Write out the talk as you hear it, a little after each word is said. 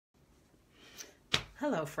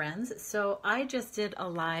Hello friends. So I just did a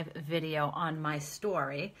live video on my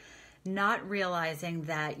story, not realizing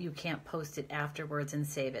that you can't post it afterwards and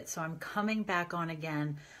save it. So I'm coming back on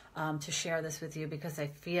again to share this with you because I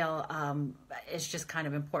feel it's just kind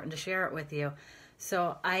of important to share it with you.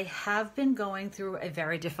 So I have been going through a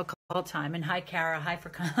very difficult time. And hi, Kara. Hi for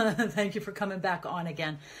thank you for coming back on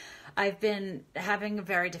again. I've been having a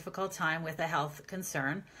very difficult time with a health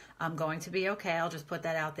concern. I'm going to be okay. I'll just put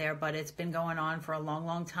that out there. But it's been going on for a long,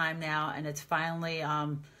 long time now, and it's finally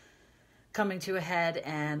coming to a head,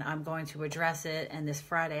 and I'm going to address it. And this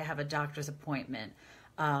Friday, I have a doctor's appointment.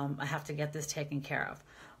 I have to get this taken care of.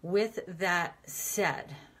 With that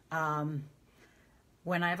said,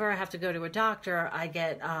 whenever I have to go to a doctor, I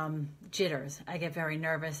get jitters. I get very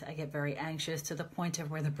nervous. I get very anxious to the point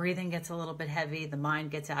of where the breathing gets a little bit heavy. The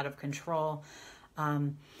mind gets out of control.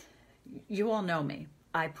 You all know me.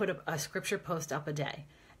 I put a scripture post up a day,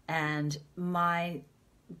 and my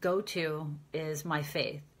go-to is my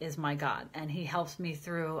faith, is my God, and He helps me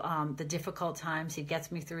through the difficult times. He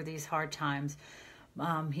gets me through these hard times.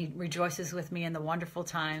 He rejoices with me in the wonderful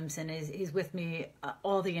times, and He's with me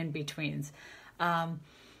all the in-betweens.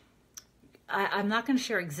 I'm not going to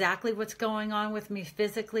share exactly what's going on with me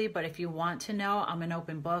physically, but if you want to know, I'm an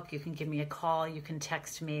open book. You can give me a call. You can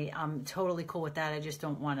text me. I'm totally cool with that. I just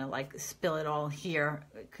don't want to like spill it all here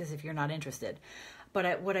because if you're not interested.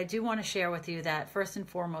 But what I do want to share with you that first and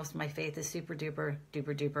foremost, my faith is super duper,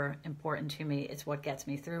 duper, duper important to me. It's what gets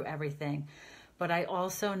me through everything. But I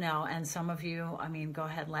also know, and some of you, I mean, go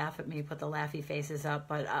ahead, laugh at me, put the laughy faces up,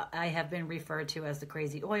 but I have been referred to as the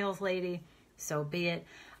crazy oils lady. So be it.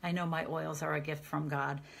 I know my oils are a gift from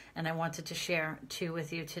God, and I wanted to share too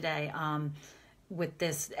with you today with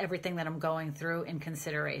this, everything that I'm going through in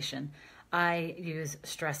consideration. I use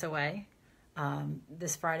Stress Away.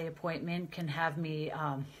 This Friday appointment can have me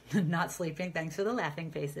not sleeping. Thanks for the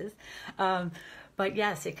laughing faces. But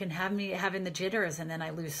yes, it can have me having the jitters, and then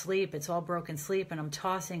I lose sleep. It's all broken sleep, and I'm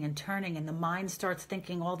tossing and turning, and the mind starts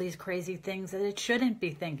thinking all these crazy things that it shouldn't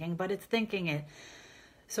be thinking, but it's thinking it.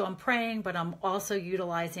 So I'm praying, but I'm also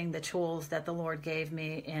utilizing the tools that the Lord gave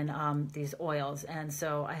me in these oils. And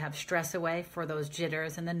so I have Stress Away for those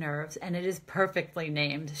jitters and the nerves, and it is perfectly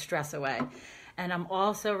named Stress Away. And I'm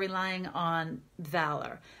also relying on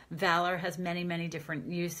Valor. Valor has many, many different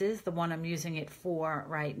uses. The one I'm using it for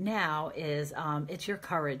right now is it's your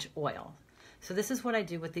courage oil. So this is what I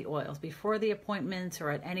do with the oils. Before the appointments or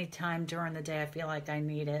at any time during the day I feel like I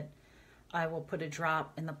need it, I will put a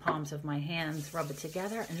drop in the palms of my hands, rub it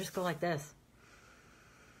together, and just go like this.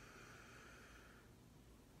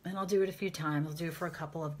 And I'll do it a few times. I'll do it for a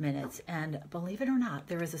couple of minutes. And believe it or not,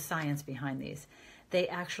 there is a science behind these. They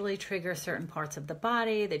actually trigger certain parts of the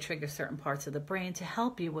body. They trigger certain parts of the brain to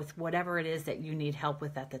help you with whatever it is that you need help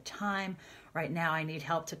with at the time. Right now, I need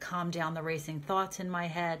help to calm down the racing thoughts in my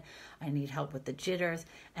head. I need help with the jitters.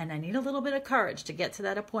 And I need a little bit of courage to get to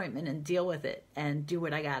that appointment and deal with it and do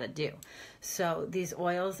what I got to do. So these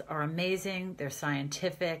oils are amazing. They're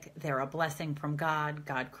scientific. They're a blessing from God.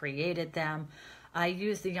 God created them. I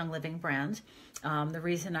use the Young Living brand. The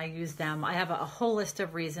reason I use them, I have a whole list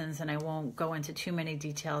of reasons, and I won't go into too many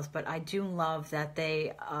details, but I do love that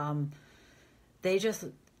they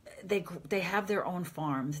have their own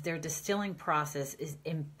farms. Their distilling process is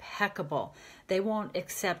impeccable. They won't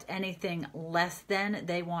accept anything less than.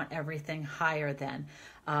 They want everything higher than.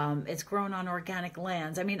 It's grown on organic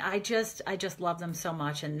lands. I mean, I just love them so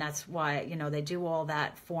much, and that's why, you know, they do all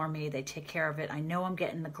that for me. They take care of it. I know I'm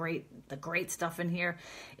getting the great stuff in here.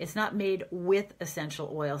 It's not made with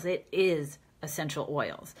essential oils. It is essential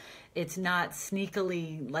oils. It's not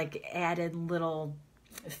sneakily like added little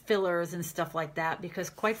fillers and stuff like that, because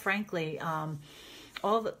quite frankly,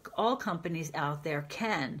 all companies out there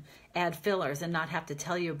can add fillers and not have to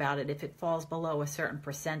tell you about it if it falls below a certain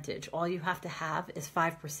percentage. All you have to have is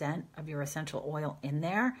 5% of your essential oil in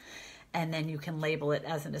there, and then you can label it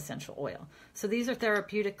as an essential oil. So these are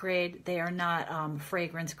therapeutic grade. They are not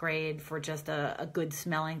fragrance grade for just a good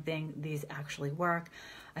smelling thing. These actually work.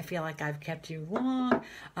 I feel like I've kept you long.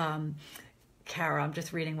 Kara, I'm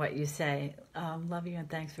just reading what you say. Love you and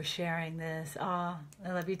thanks for sharing this. I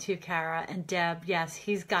love you too, Kara. And Deb, yes,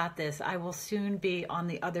 he's got this. I will soon be on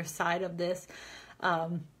the other side of this.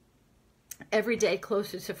 Every day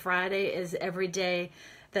closer to Friday is every day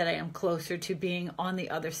that I am closer to being on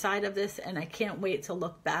the other side of this, and I can't wait to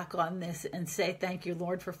look back on this and say, thank you,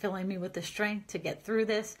 Lord, for filling me with the strength to get through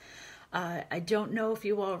this. I don't know if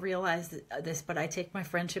you all realize this, but I take my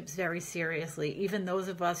friendships very seriously. Even those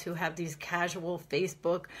of us who have these casual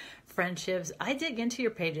Facebook friendships, I dig into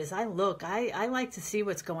your pages. I look. I like to see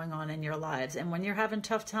what's going on in your lives. And when you're having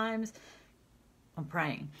tough times, I'm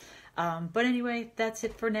praying. But anyway, that's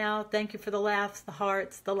it for now. Thank you for the laughs, the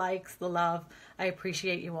hearts, the likes, the love. I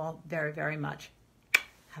appreciate you all very, very much.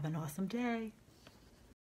 Have an awesome day.